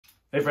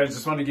Hey friends,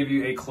 just wanted to give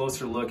you a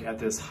closer look at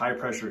this high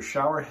pressure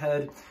shower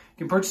head. You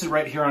can purchase it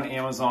right here on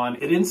Amazon.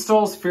 It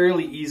installs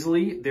fairly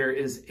easily. There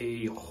is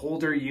a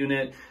holder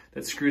unit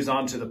that screws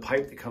onto the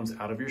pipe that comes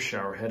out of your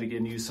shower head.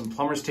 Again, use some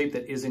plumber's tape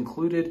that is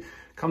included.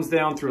 Comes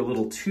down through a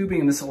little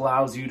tubing, and this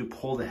allows you to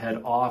pull the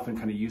head off and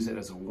kind of use it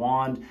as a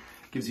wand.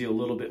 Gives you a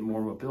little bit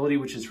more mobility,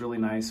 which is really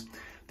nice.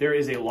 There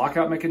is a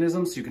lockout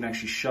mechanism, so you can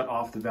actually shut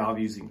off the valve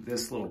using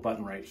this little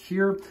button right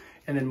here.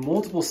 And then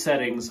multiple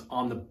settings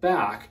on the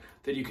back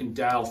that you can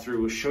dial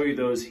through. We'll show you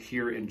those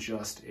here in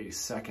just a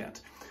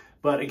second.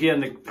 But again,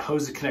 the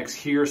hose connects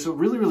here, so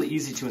really, really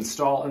easy to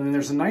install. And then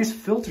there's a nice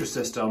filter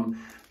system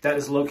that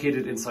is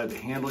located inside the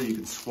handle. You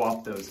can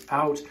swap those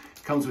out.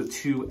 It comes with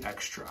 2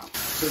 extra.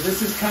 So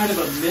this is kind of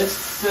a mist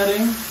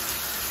setting,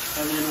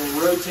 and then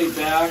we'll rotate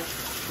back.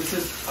 This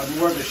is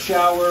more of a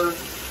shower,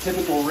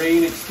 typical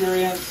rain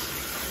experience.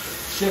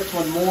 Shift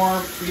one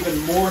more, even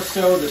more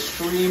so, the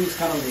stream's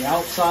kind of on the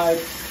outside,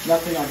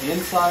 nothing on the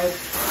inside.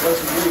 As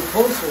we move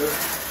closer,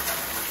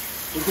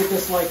 we get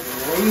this like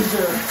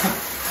laser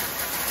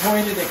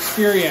pointed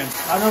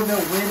experience. I don't know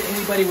when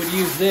anybody would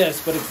use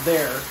this, but it's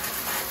there.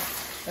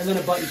 And then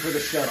a button for the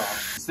shut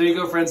off. So there you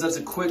go, friends. That's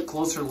a quick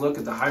closer look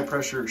at the high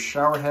pressure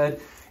shower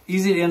head.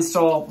 Easy to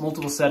install,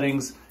 multiple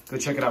settings. Go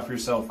check it out for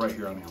yourself right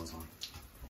here on Amazon.